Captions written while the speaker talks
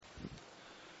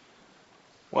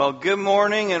Well, good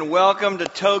morning and welcome to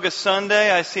Toga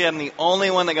Sunday. I see I'm the only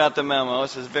one that got the memo.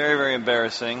 This is very, very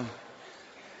embarrassing.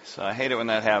 So I hate it when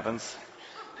that happens.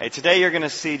 Hey, today you're going to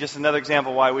see just another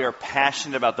example why we are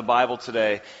passionate about the Bible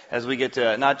today as we get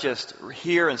to not just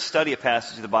hear and study a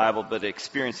passage of the Bible, but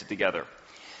experience it together.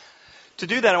 To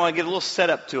do that, I want to get a little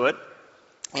setup to it.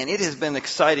 And it has been an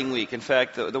exciting week. In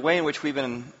fact, the way in which we've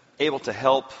been able to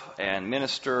help and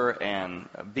minister and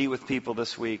be with people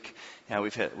this week. You know,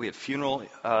 we had funeral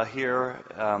here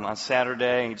on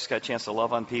Saturday, and you just got a chance to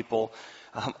love on people.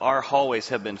 Our hallways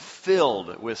have been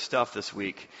filled with stuff this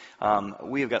week.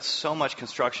 We have got so much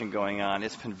construction going on.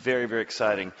 It's been very, very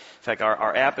exciting. In fact,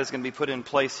 our app is going to be put in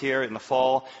place here in the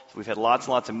fall. We've had lots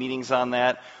and lots of meetings on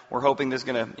that. We're hoping there's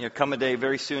going to come a day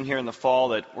very soon here in the fall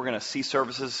that we're going to see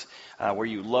services where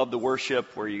you love the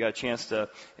worship, where you got a chance to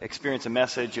experience a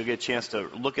message. You'll get a chance to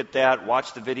look at that,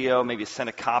 watch the video, maybe send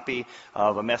a copy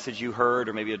of a message you heard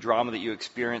or maybe a drama that you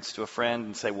experienced to a friend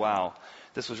and say, wow,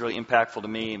 this was really impactful to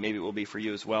me, and maybe it will be for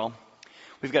you as well.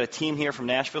 We've got a team here from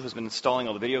Nashville who's been installing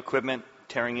all the video equipment,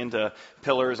 tearing into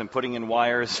pillars and putting in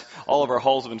wires. All of our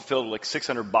halls have been filled with like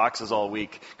 600 boxes all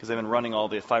week because they've been running all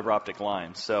the fiber optic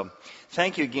lines. So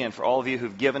thank you again for all of you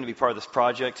who've given to be part of this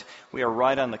project. We are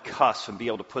right on the cusp of being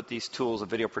able to put these tools of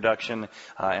video production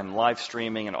and live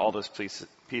streaming and all those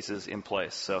pieces in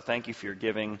place. So thank you for your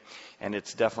giving, and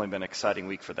it's definitely been an exciting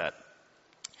week for that.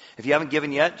 If you haven't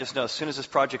given yet, just know as soon as this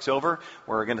project's over,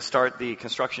 we're going to start the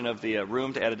construction of the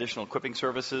room to add additional equipping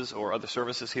services or other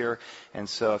services here. And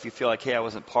so if you feel like, hey, I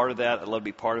wasn't part of that, I'd love to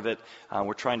be part of it.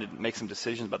 We're trying to make some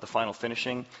decisions about the final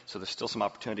finishing. So there's still some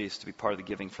opportunities to be part of the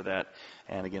giving for that.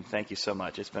 And again, thank you so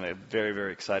much. It's been a very,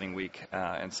 very exciting week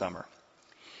and summer.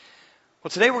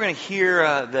 Well, today we're going to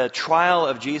hear the trial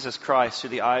of Jesus Christ through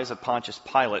the eyes of Pontius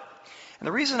Pilate. And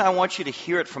the reason I want you to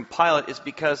hear it from Pilate is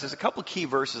because there's a couple of key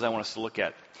verses I want us to look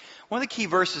at. One of the key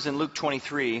verses in Luke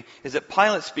 23 is that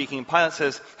Pilate speaking, Pilate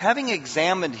says, having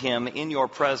examined him in your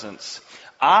presence,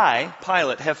 I,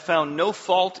 Pilate, have found no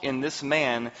fault in this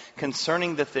man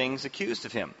concerning the things accused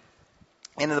of him.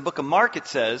 And in the book of Mark it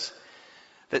says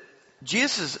that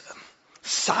Jesus'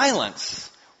 silence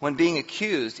when being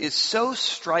accused is so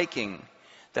striking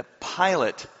that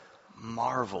Pilate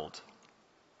marveled.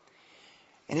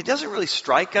 And it doesn't really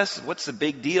strike us, what's the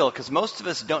big deal? Because most of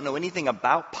us don't know anything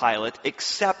about Pilate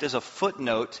except as a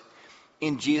footnote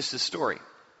in Jesus' story.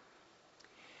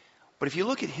 But if you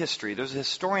look at history, there's a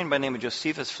historian by the name of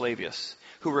Josephus Flavius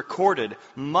who recorded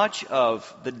much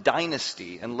of the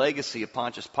dynasty and legacy of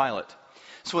Pontius Pilate.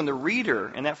 So when the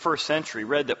reader in that first century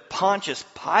read that Pontius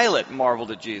Pilate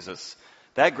marveled at Jesus,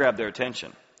 that grabbed their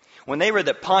attention. When they read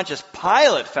that Pontius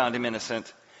Pilate found him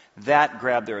innocent, that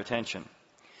grabbed their attention.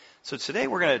 So today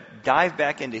we're going to dive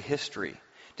back into history,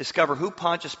 discover who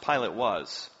Pontius Pilate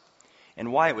was,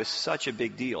 and why it was such a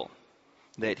big deal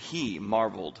that he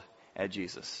marveled at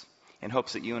Jesus, in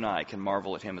hopes that you and I can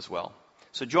marvel at him as well.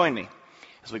 So join me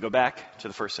as we go back to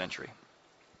the first century.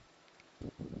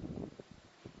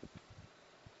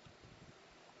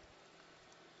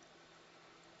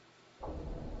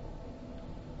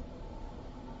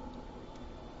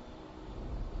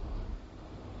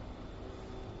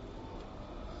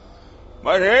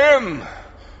 My name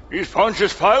is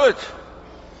Pontius Pilate,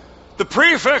 the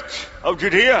prefect of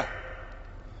Judea.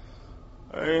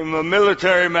 I'm a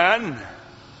military man,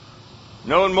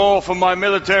 known more for my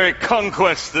military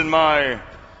conquest than my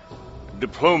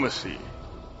diplomacy.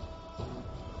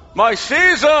 My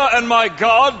Caesar and my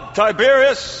God,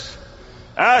 Tiberius,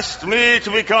 asked me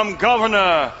to become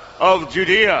governor of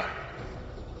Judea.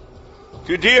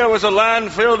 Judea was a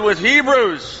land filled with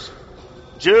Hebrews,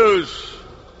 Jews.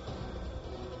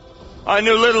 I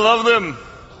knew little of them,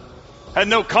 had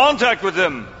no contact with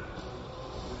them.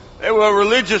 They were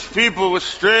religious people with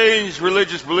strange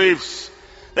religious beliefs.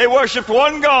 They worshipped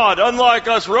one God, unlike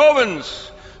us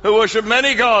Romans, who worship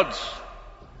many gods.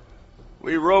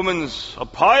 We Romans are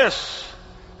pious,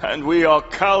 and we are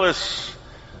callous.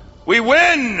 We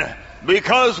win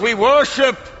because we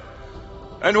worship,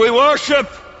 and we worship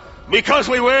because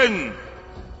we win.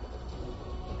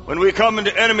 When we come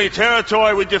into enemy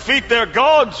territory, we defeat their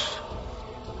gods.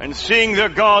 And seeing their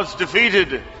gods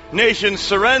defeated, nations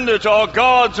surrender to our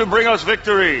gods who bring us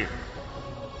victory.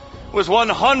 It was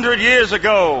 100 years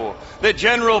ago that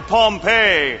General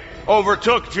Pompey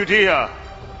overtook Judea,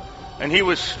 and he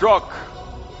was struck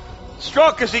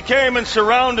as he came and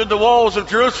surrounded the walls of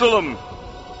Jerusalem,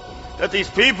 that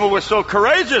these people were so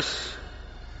courageous,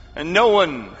 and no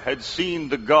one had seen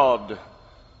the God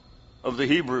of the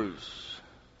Hebrews.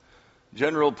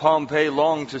 General Pompey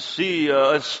longed to see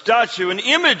a statue, an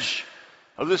image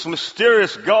of this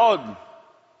mysterious God.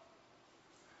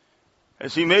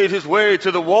 As he made his way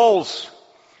to the walls,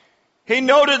 he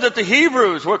noted that the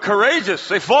Hebrews were courageous.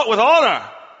 They fought with honor.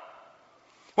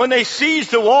 When they sieged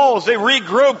the walls, they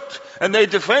regrouped and they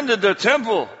defended their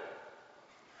temple.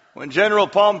 When General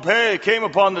Pompey came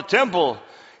upon the temple,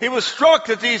 he was struck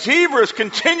that these Hebrews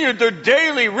continued their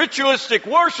daily ritualistic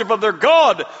worship of their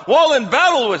God while in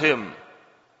battle with him.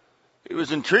 He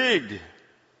was intrigued.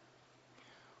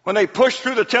 When they pushed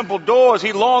through the temple doors,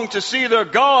 he longed to see their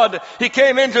God. He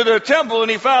came into their temple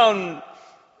and he found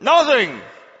nothing.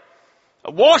 A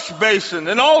wash basin,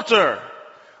 an altar.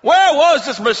 Where was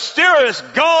this mysterious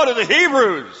God of the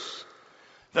Hebrews?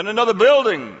 Then another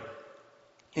building.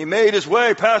 He made his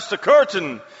way past the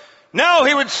curtain. Now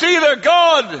he would see their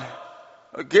God.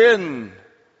 Again,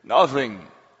 nothing.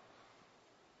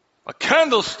 A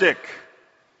candlestick.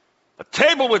 A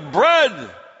table with bread.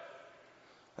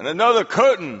 And another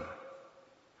curtain.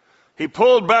 He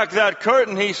pulled back that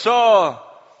curtain. He saw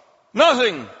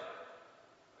nothing.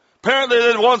 Apparently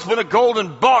there had once been a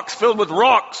golden box filled with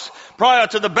rocks prior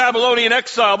to the Babylonian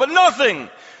exile, but nothing.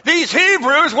 These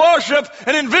Hebrews worship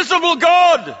an invisible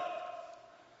God.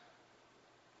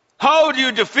 How do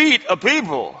you defeat a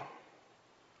people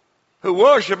who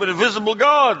worship an invisible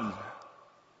God?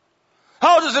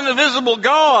 How does an invisible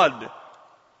God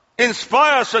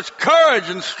inspire such courage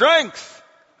and strength?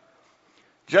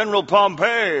 General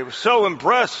Pompey was so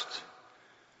impressed,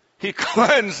 he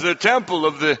cleansed the temple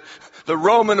of the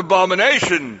Roman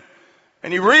abomination,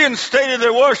 and he reinstated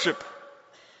their worship.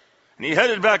 And he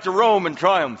headed back to Rome in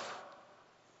triumph.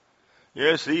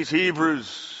 Yes, these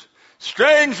Hebrews,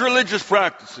 strange religious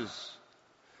practices.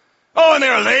 Oh, and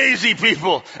they're lazy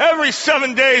people. Every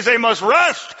 7 days they must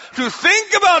rest to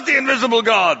think about the invisible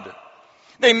God.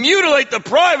 They mutilate the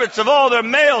privates of all their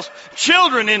male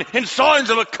children in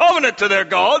signs of a covenant to their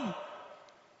God.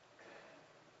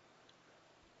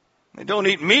 They don't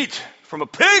eat meat from a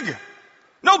pig.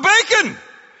 No bacon.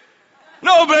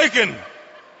 No bacon.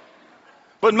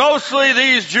 But mostly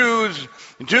these Jews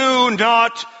do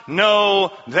not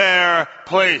know their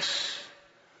place.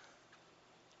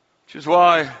 Which is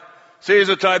why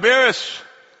Caesar Tiberius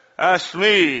asked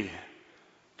me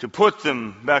to put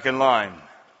them back in line.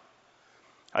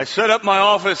 I set up my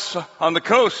office on the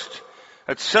coast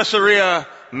at Caesarea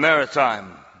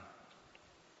Maritime.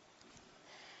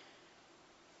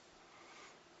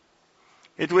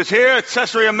 It was here at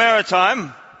Caesarea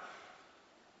Maritime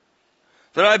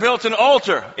that I built an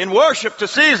altar in worship to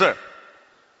Caesar.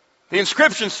 The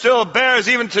inscription still bears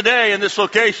even today in this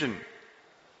location.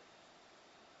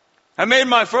 I made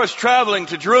my first traveling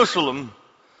to Jerusalem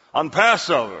on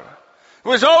Passover. It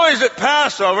was always at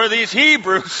Passover these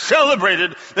Hebrews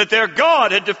celebrated that their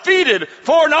God had defeated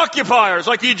foreign occupiers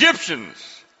like the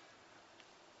Egyptians.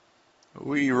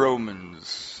 We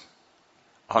Romans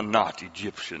are not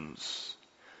Egyptians.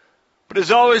 But it's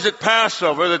always at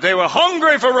Passover that they were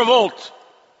hungry for revolt,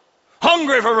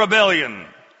 hungry for rebellion.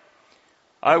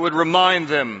 I would remind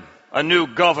them a new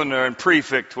governor and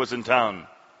prefect was in town.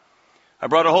 I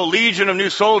brought a whole legion of new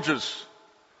soldiers.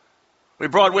 We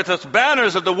brought with us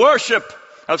banners of the worship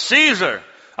of Caesar.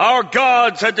 Our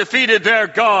gods had defeated their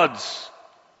gods.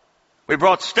 We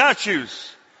brought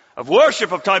statues of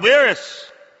worship of Tiberius.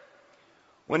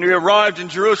 When we arrived in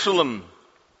Jerusalem,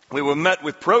 we were met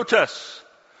with protests.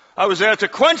 I was there to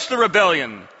quench the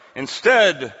rebellion.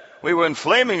 Instead, we were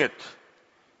inflaming it.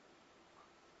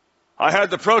 I had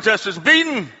the protesters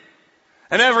beaten,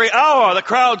 and every hour the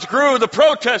crowds grew, the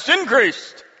protests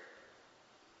increased.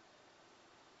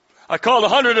 I called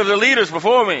 100 of the leaders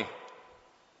before me.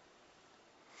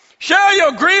 Share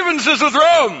your grievances with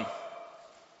Rome.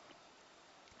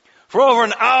 For over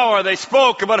an hour they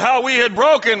spoke about how we had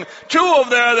broken 2 of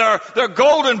their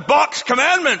golden box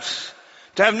commandments,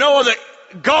 to have no other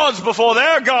gods before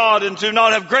their God and to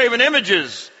not have graven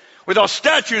images with our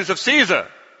statues of Caesar.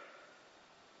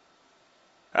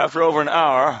 After over an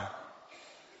hour,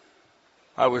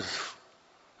 I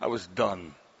was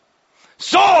done.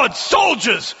 Swords,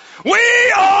 soldiers,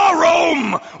 we are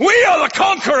Rome. We are the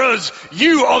conquerors.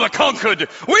 You are the conquered.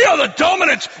 We are the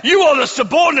dominant. You are the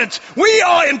subordinate. We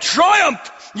are in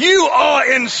triumph. You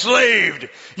are enslaved.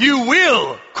 You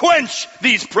will quench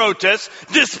these protests,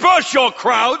 disperse your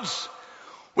crowds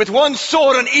with one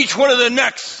sword on each one of their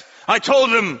necks. I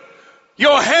told them,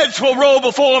 your heads will roll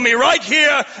before me right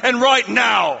here and right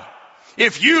now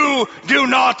if you do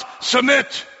not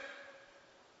submit.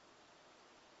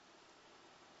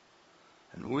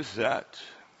 And with that,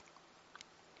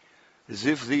 as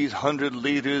if these 100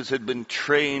 leaders had been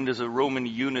trained as a Roman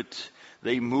unit,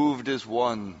 they moved as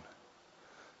one.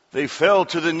 They fell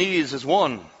to the knees as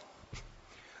one.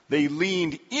 They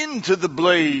leaned into the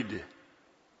blade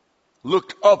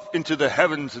looked up into the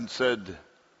heavens and said,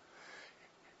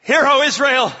 "Hear, O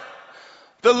Israel,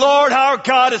 the Lord our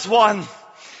God is one.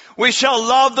 We shall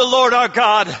love the Lord our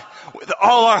God with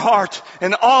all our heart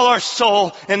and all our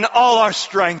soul and all our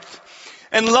strength,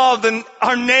 and love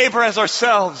our neighbor as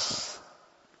ourselves."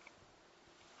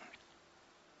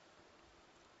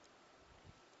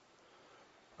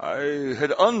 I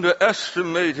had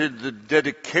underestimated the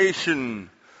dedication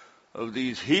of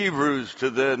these Hebrews to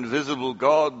their invisible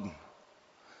God.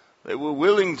 They were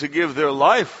willing to give their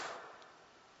life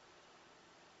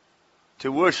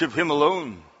to worship Him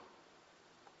alone.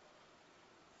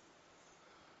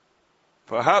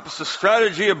 Perhaps the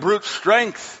strategy of brute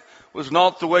strength was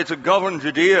not the way to govern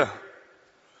Judea.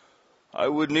 I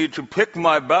would need to pick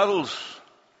my battles,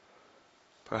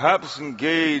 perhaps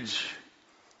engage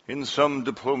in some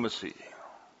diplomacy.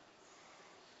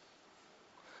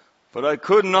 But I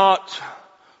could not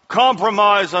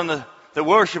compromise on the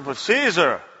worship of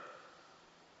Caesar.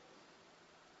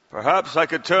 Perhaps I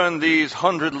could turn these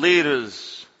 100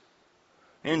 leaders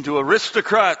into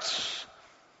aristocrats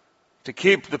to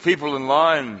keep the people in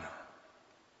line.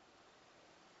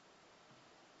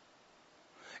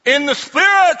 In the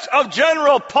spirit of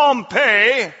General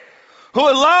Pompey, who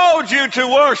allowed you to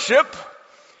worship,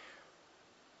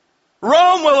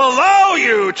 Rome will allow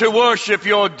you to worship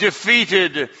your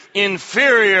defeated,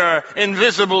 inferior,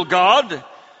 invisible God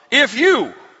if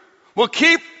you will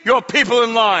keep your people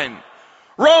in line.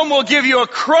 Rome will give you a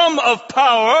crumb of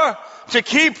power to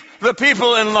keep the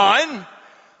people in line,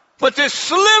 but this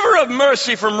sliver of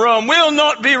mercy from Rome will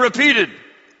not be repeated.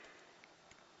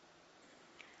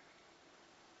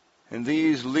 And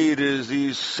these leaders,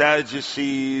 these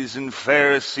Sadducees and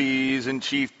Pharisees and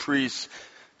chief priests,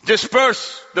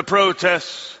 dispersed the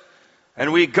protests,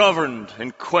 and we governed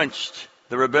and quenched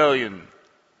the rebellion.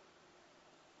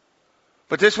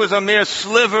 But this was a mere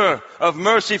sliver of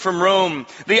mercy from Rome.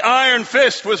 The iron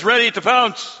fist was ready to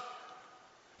pounce.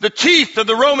 The teeth of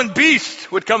the Roman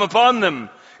beast would come upon them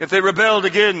if they rebelled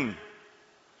again.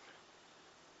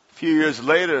 A few years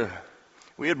later,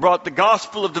 we had brought the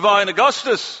gospel of divine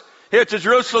Augustus here to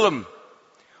Jerusalem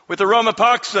with the Roma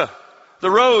Paxa,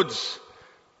 the roads.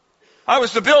 I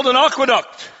was to build an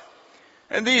aqueduct,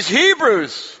 and these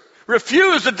Hebrews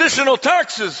refused additional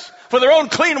taxes for their own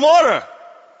clean water.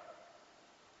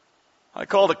 I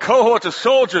called a cohort of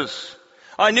soldiers.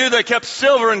 I knew they kept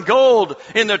silver and gold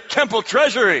in their temple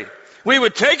treasury. We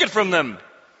would take it from them.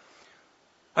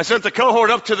 I sent the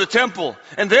cohort up to the temple,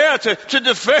 and there to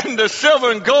defend the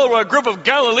silver and gold were a group of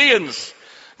Galileans,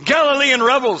 Galilean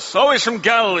rebels, always from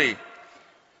Galilee.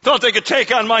 Thought they could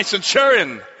take on my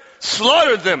centurion,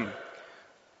 slaughtered them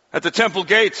at the temple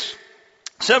gates.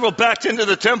 Several backed into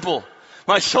the temple.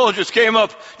 My soldiers came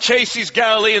up, chased these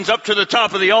Galileans up to the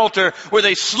top of the altar, where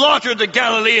they slaughtered the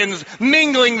Galileans,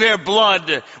 mingling their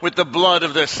blood with the blood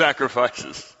of their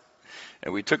sacrifices.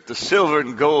 And we took the silver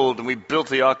and gold and we built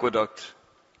the aqueduct.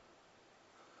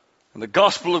 And the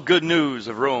gospel of good news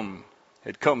of Rome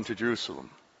had come to Jerusalem.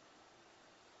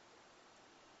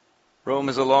 Rome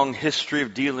has a long history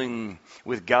of dealing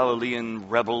with Galilean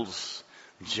rebels,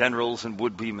 generals, and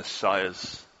would-be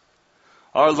messiahs.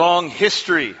 Our long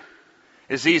history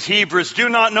is these Hebrews do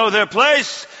not know their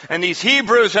place, and these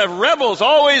Hebrews have rebels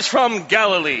always from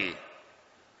Galilee,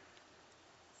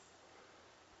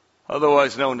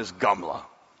 otherwise known as Gamla.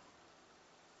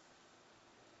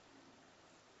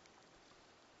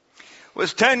 It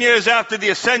was 10 years after the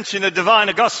ascension of divine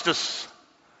Augustus,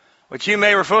 which you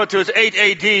may refer to as 8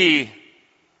 AD,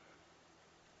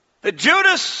 that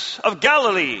Judas of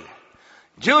Galilee,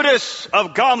 Judas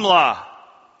of Gamla,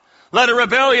 led a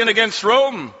rebellion against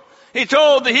Rome. He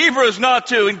told the Hebrews not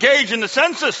to engage in the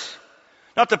census,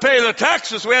 not to pay their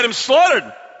taxes. We had him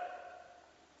slaughtered.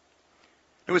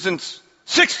 It was in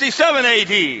 67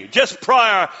 AD, just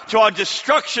prior to our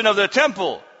destruction of the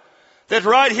temple, that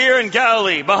right here in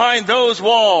Galilee, behind those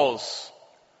walls,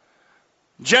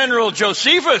 General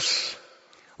Josephus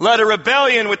led a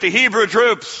rebellion with the Hebrew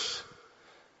troops.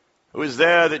 It was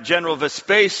there that General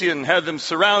Vespasian had them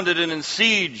surrounded and in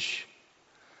siege.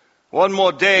 One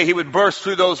more day, he would burst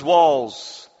through those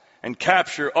walls and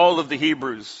capture all of the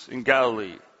Hebrews in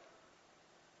Galilee.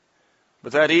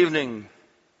 But that evening,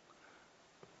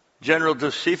 General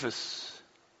Josephus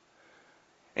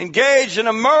engaged in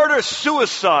a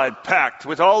murder-suicide pact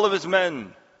with all of his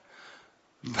men.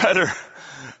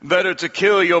 Better to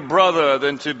kill your brother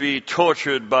than to be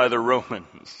tortured by the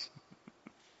Romans.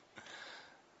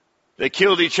 They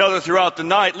killed each other throughout the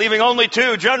night, leaving only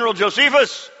two, General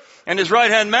Josephus and his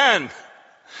right-hand man.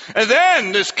 And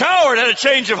then this coward had a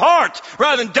change of heart.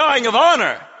 Rather than dying of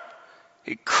honor,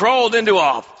 he crawled into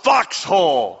a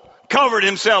foxhole, covered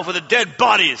himself with the dead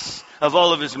bodies of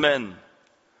all of his men.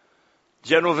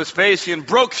 General Vespasian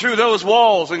broke through those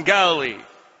walls in Galilee,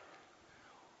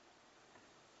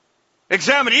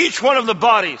 examined each one of the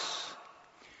bodies,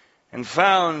 and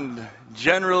found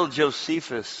General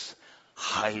Josephus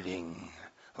hiding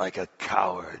like a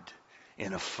coward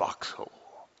in a foxhole.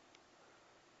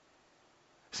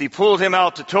 As he pulled him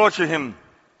out to torture him,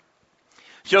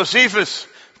 Josephus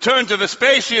turned to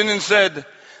Vespasian and said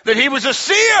that he was a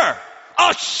seer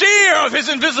of his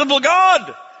invisible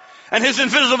God. And his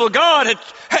invisible God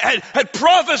had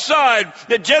prophesied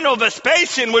that General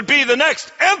Vespasian would be the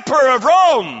next emperor of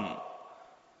Rome.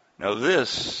 Now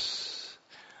this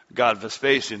got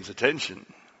Vespasian's attention.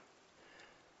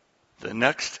 The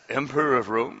next emperor of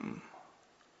Rome.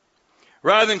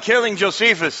 Rather than killing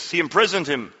Josephus, he imprisoned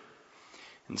him.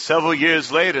 And several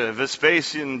years later,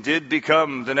 Vespasian did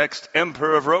become the next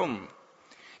emperor of Rome.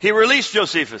 He released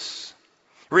Josephus,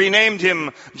 renamed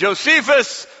him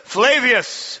Josephus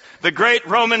Flavius, the great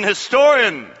Roman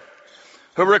historian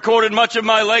who recorded much of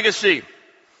my legacy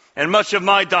and much of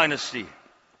my dynasty.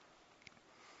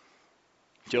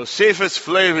 Josephus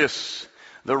Flavius,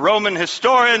 the Roman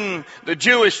historian, the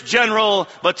Jewish general,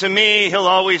 but to me he'll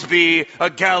always be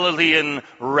a Galilean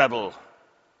rebel.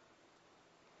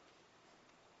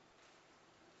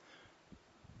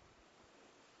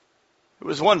 It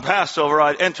was one Passover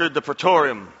I'd entered the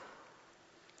Praetorium.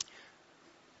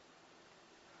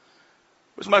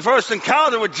 It was my first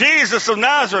encounter with Jesus of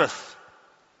Nazareth.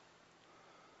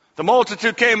 The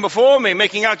multitude came before me,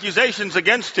 making accusations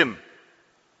against him.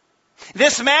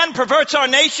 This man perverts our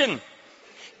nation.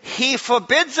 He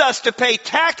forbids us to pay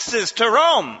taxes to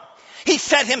Rome. He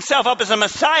set himself up as a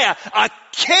Messiah, a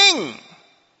king.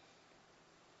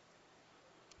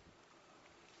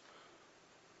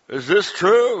 Is this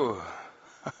true?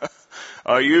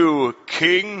 Are you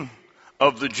king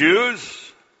of the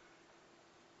Jews?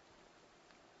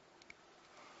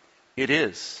 It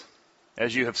is,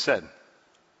 as you have said.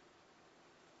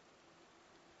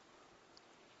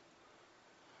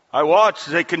 I watched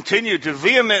as they continued to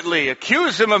vehemently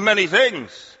accuse him of many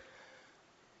things.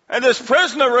 And this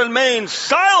prisoner remained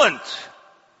silent.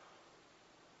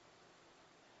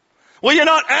 Will you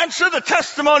not answer the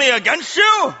testimony against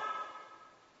you?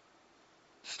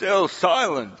 Still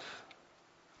silent.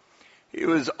 He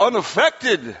was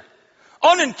unaffected,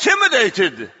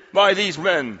 unintimidated by these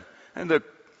men and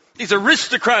these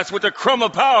aristocrats with the crumb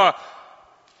of power.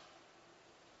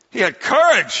 He had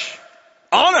courage,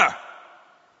 honor.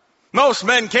 Most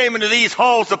men came into these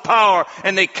halls of power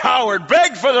and they cowered,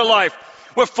 begged for their life,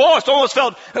 were almost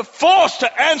felt forced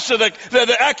to answer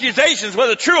the accusations,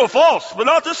 whether true or false, but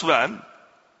not this man.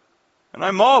 And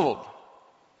I marveled.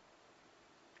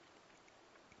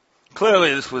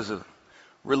 Clearly this was a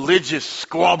religious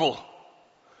squabble,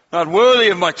 not worthy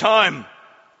of my time.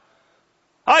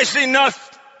 I see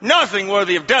nothing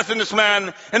worthy of death in this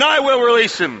man, and I will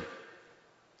release him.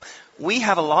 We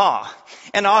have a law,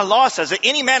 and our law says that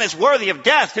any man is worthy of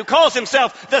death who calls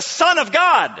himself the Son of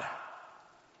God.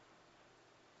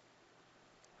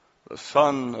 The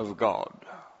Son of God.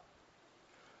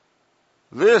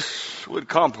 This would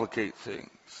complicate things.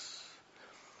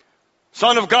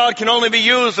 Son of God can only be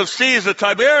used of Caesar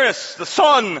Tiberius, the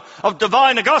son of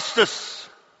divine Augustus.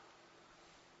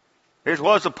 It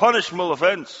was a punishable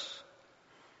offense.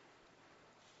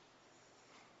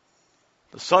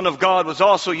 The Son of God was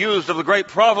also used of the great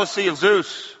prophecy of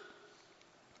Zeus.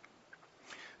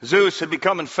 Zeus had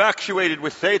become infatuated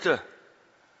with Theta,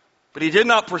 but he did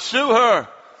not pursue her.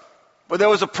 But there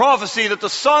was a prophecy that the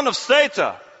son of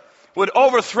Theta would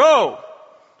overthrow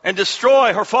and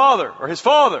destroy her father, or his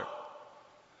father.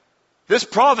 This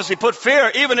prophecy put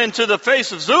fear even into the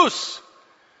face of Zeus.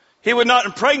 He would not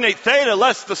impregnate Theta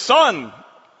lest the son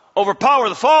overpower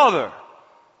the father.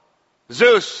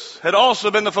 Zeus had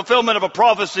also been the fulfillment of a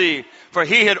prophecy, for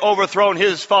he had overthrown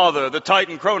his father, the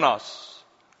Titan Kronos.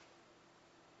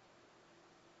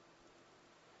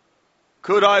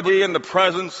 Could I be in the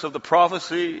presence of the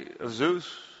prophecy of Zeus?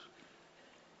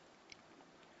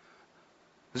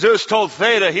 Zeus told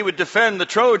Theta he would defend the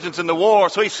Trojans in the war,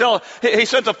 so he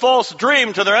sent a false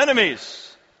dream to their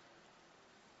enemies.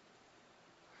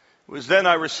 It was then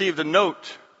I received a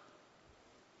note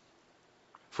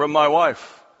from my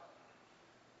wife.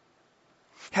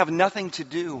 Have nothing to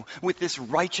do with this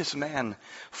righteous man,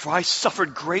 for I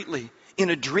suffered greatly in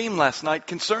a dream last night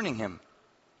concerning him.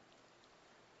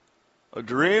 A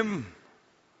dream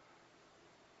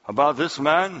about this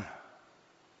man?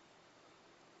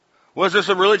 Was this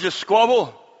a religious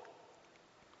squabble?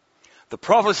 The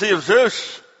prophecy of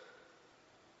Zeus?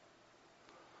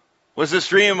 Was this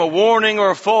dream a warning or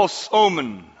a false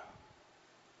omen?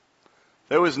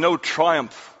 There was no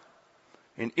triumph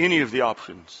in any of the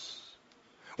options.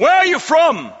 Where are you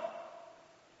from?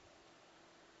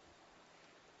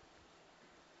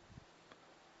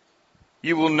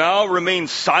 You will now remain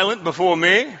silent before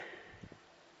me?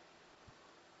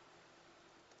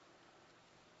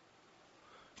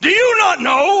 Do you not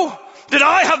know that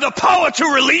I have the power to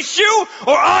release you,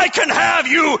 or I can have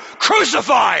you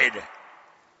crucified?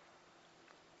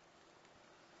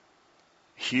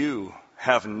 You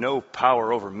have no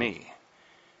power over me,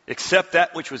 except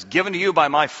that which was given to you by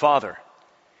my Father.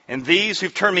 And these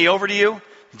who've turned me over to you,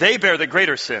 they bear the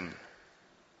greater sin.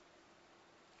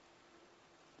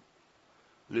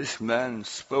 This man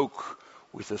spoke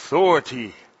with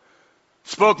authority,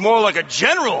 spoke more like a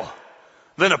general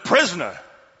than a prisoner.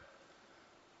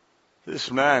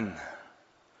 This man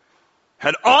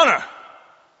had honor.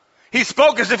 He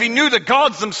spoke as if he knew the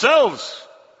gods themselves.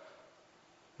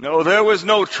 No, there was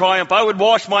no triumph. I would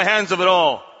wash my hands of it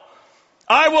all.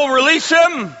 I will release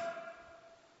him.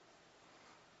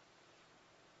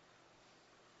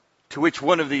 To which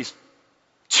one of these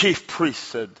chief priests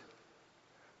said,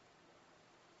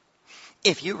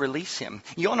 if you release him,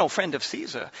 you're no friend of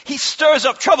Caesar. He stirs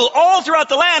up trouble all throughout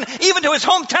the land, even to his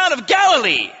hometown of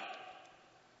Galilee.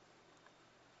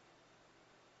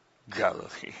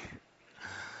 Galilee.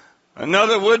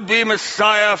 Another would-be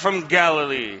Messiah from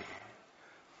Galilee.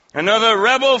 Another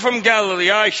rebel from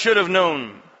Galilee, I should have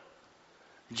known.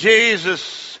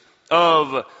 Jesus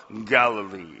of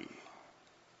Galilee.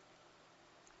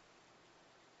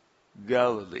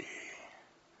 Galilee.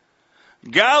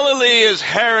 Galilee is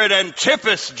Herod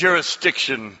Antipas'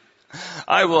 jurisdiction.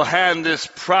 I will hand this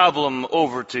problem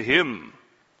over to him.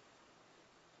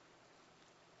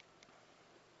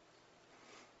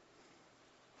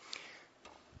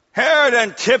 Herod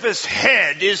Antipas'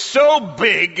 head is so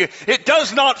big, it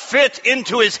does not fit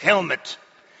into his helmet.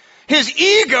 His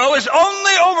ego is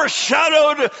only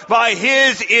overshadowed by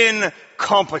his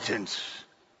incompetence.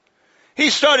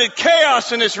 He started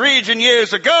chaos in this region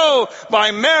years ago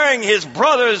by marrying his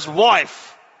brother's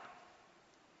wife,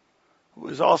 who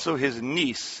was also his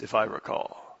niece, if I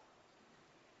recall.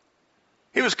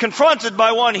 He was confronted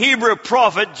by one Hebrew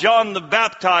prophet, John the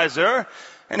Baptizer,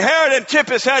 and Herod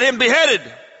Antipas had him beheaded.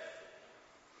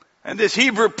 And this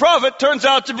Hebrew prophet turns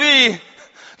out to be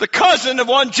the cousin of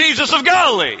one Jesus of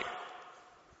Galilee.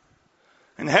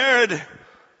 And Herod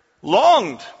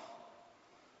longed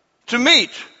to meet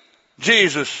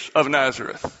Jesus of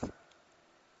Nazareth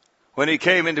when he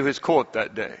came into his court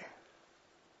that day.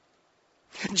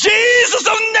 Jesus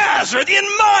of Nazareth in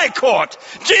my court!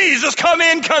 Jesus, come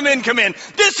in, come in, come in.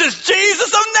 This is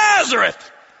Jesus of Nazareth!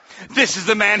 This is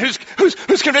the man who's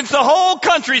convinced the whole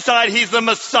countryside he's the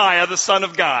Messiah, the Son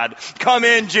of God. Come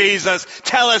in, Jesus.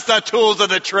 Tell us the tools of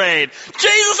the trade.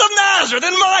 Jesus of Nazareth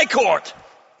in my court.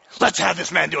 Let's have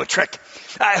this man do a trick.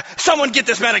 Someone get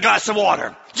this man a glass of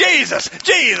water. Jesus,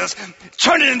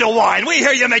 turn it into wine. We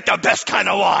hear you make the best kind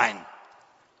of wine.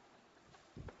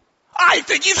 I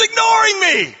think he's ignoring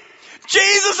me.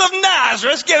 Jesus of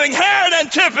Nazareth giving Herod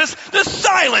Antipas the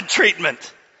silent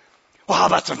treatment. Well, how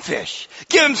about some fish?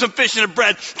 Give him some fish and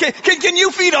bread. Can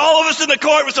you feed all of us in the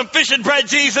court with some fish and bread,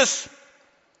 Jesus?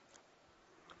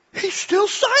 He's still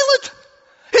silent.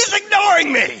 He's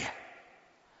ignoring me.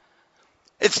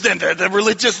 It's then the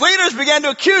religious leaders began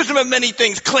to accuse him of many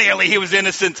things. Clearly he was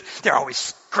innocent. They're always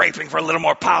scraping for a little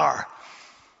more power.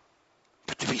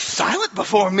 But to be silent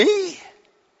before me?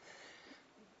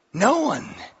 No one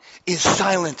is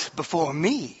silent before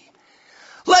me.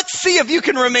 Let's see if you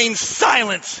can remain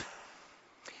silent.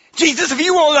 Jesus, if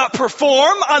you will not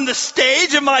perform on the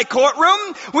stage of my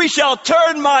courtroom, we shall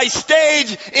turn my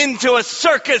stage into a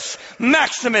circus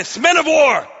maximus. Men of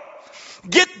war,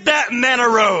 get that man a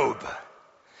robe.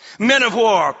 Men of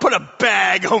war, put a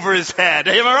bag over his head.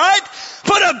 Am I right?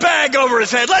 Put a bag over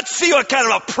his head. Let's see what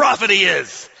kind of a prophet he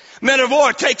is. Men of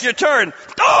war, take your turn.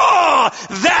 Oh,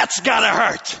 that's gotta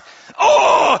hurt.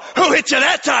 Oh, who hit you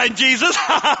that time, Jesus?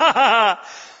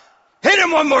 Hit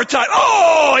him one more time.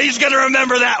 Oh, he's going to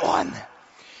remember that one.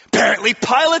 Apparently,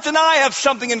 Pilate and I have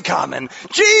something in common.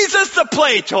 Jesus the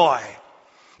play toy.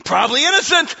 Probably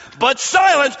innocent, but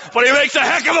silent, but he makes a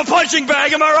heck of a punching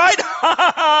bag, am I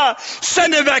right?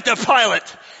 Send him back to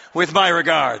Pilate with my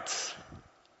regards.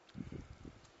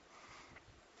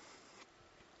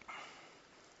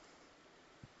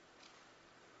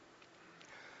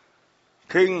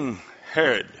 King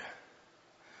Herod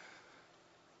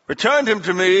returned him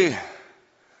to me,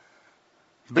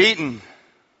 beaten,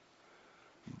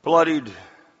 bloodied,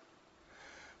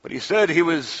 but he said he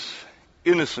was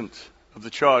innocent of the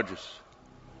charges.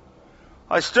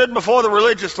 I stood before the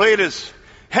religious leaders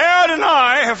Herod and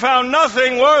I have found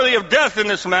nothing worthy of death in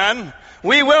this man.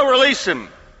 We will release him.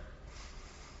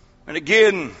 And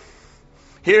again,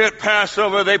 here at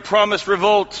Passover, they promised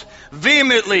revolt,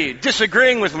 vehemently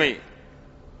disagreeing with me.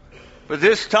 But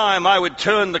this time I would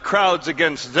turn the crowds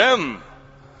against them.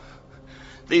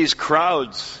 These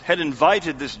crowds had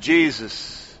invited this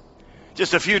Jesus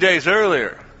just a few days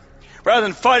earlier. Rather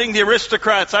than fighting the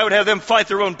aristocrats, I would have them fight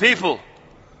their own people.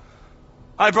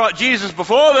 I brought Jesus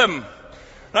before them,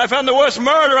 and I found the worst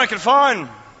murder I could find.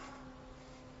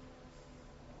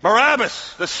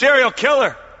 Barabbas, the serial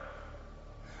killer.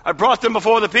 I brought them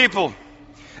before the people.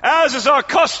 As is our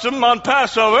custom on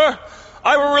Passover,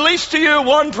 I will release to you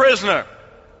one prisoner.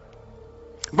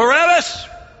 Barabbas,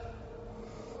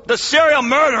 the serial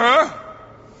murderer,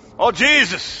 or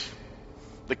Jesus,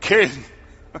 the King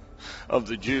of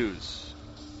the Jews.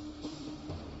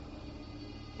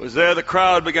 Was there the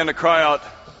crowd began to cry out,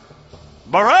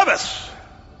 Barabbas!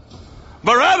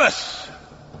 Barabbas!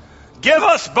 Give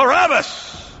us Barabbas!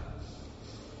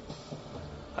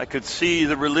 I could see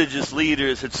the religious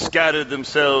leaders had scattered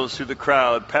themselves through the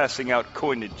crowd, passing out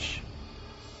coinage.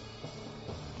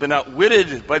 Been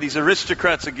outwitted by these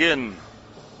aristocrats again.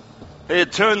 They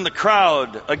had turned the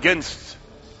crowd against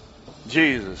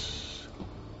Jesus.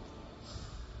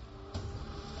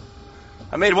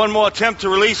 I made one more attempt to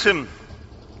release him.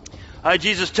 I had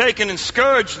Jesus taken and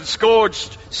scourged and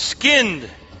scourged, skinned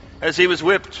as he was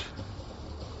whipped.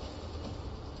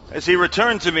 As he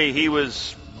returned to me, he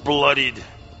was bloodied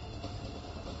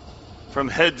from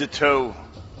head to toe,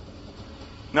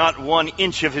 not 1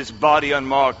 inch of his body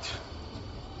unmarked.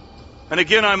 And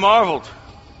again I marveled.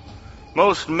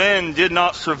 Most men did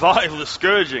not survive the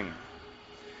scourging.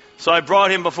 So I brought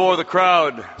him before the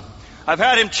crowd. I've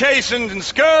had him chastened and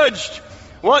scourged.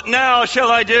 What now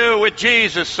shall I do with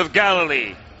Jesus of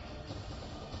Galilee?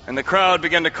 And the crowd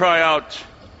began to cry out,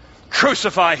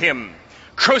 Crucify him!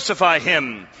 Crucify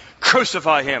him!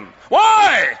 Crucify him!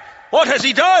 Why? What has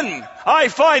he done? I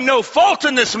find no fault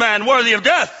in this man worthy of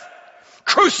death.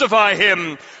 Crucify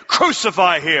him!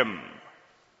 Crucify him!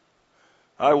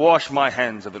 I wash my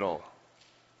hands of it all.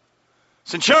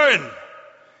 Centurion,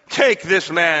 take this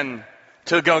man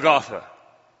to Golgotha.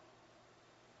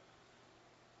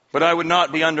 But I would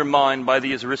not be undermined by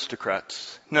these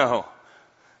aristocrats. No,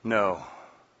 no.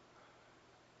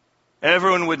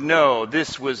 Everyone would know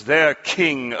this was their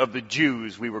king of the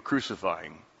Jews we were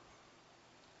crucifying.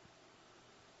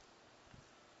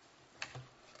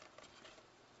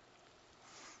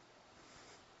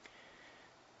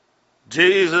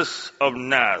 Jesus of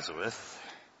Nazareth,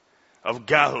 of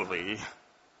Galilee,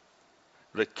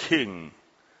 the King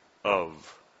of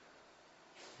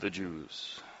the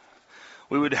Jews.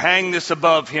 We would hang this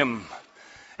above him,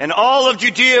 and all of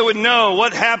Judea would know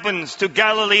what happens to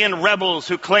Galilean rebels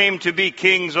who claim to be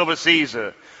kings over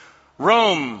Caesar.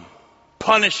 Rome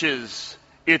punishes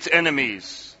its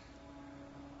enemies.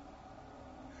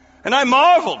 And I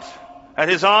marveled at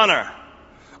his honor.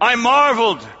 I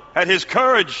marveled at his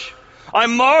courage. I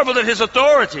marveled at his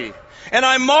authority. And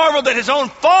I marveled that his own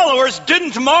followers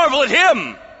didn't marvel at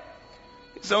him.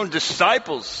 His own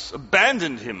disciples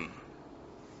abandoned him.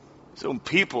 His own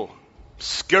people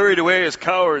scurried away as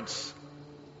cowards.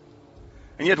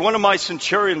 And yet one of my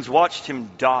centurions watched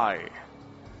him die.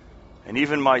 And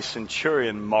even my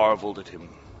centurion marveled at him.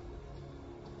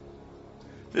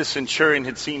 This centurion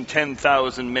had seen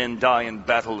 10,000 men die in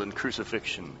battle and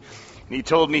crucifixion. And he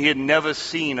told me he had never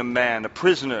seen a man, a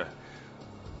prisoner,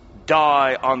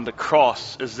 die on the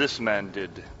cross as this man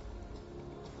did.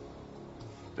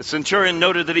 The centurion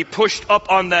noted that he pushed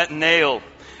up on that nail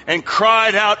and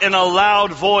cried out in a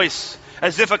loud voice,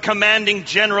 as if a commanding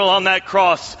general on that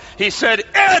cross. He said,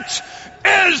 "It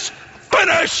is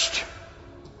finished!"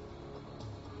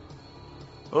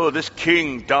 Oh, this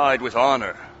king died with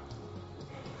honor.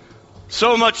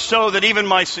 So much so that even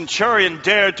my centurion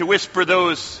dared to whisper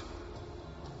those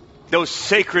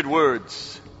sacred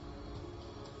words.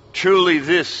 Truly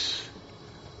this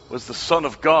was the Son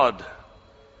of God.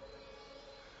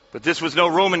 But this was no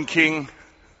Roman king.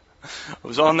 It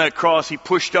was on that cross. He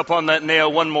pushed up on that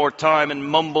nail one more time and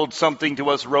mumbled something to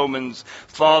us Romans.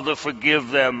 "Father,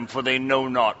 forgive them, for they know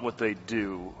not what they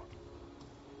do."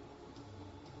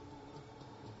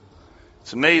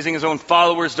 It's amazing his own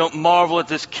followers don't marvel at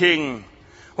this king,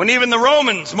 when even the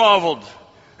Romans marveled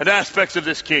at aspects of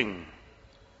this king.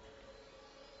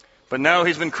 But now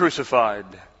he's been crucified.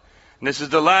 And this is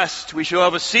the last we shall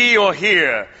ever see or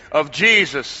hear of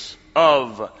Jesus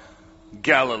of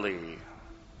Galilee.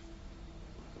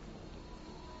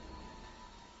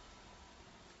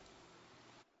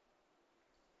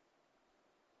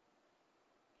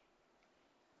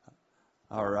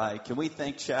 All right. Can we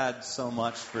thank Chad so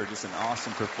much for just an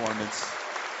awesome performance?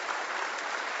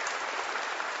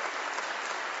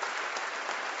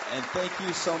 And thank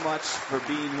you so much for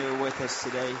being here with us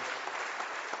today.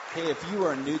 Hey, if you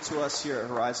are new to us here at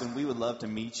Horizon, we would love to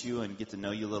meet you and get to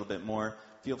know you a little bit more.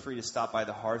 Feel free to stop by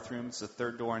the Hearth Room. It's the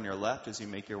third door on your left as you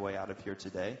make your way out of here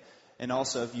today. And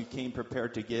also, if you came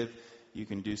prepared to give, you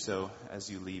can do so as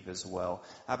you leave as well.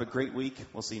 Have a great week.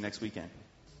 We'll see you next weekend.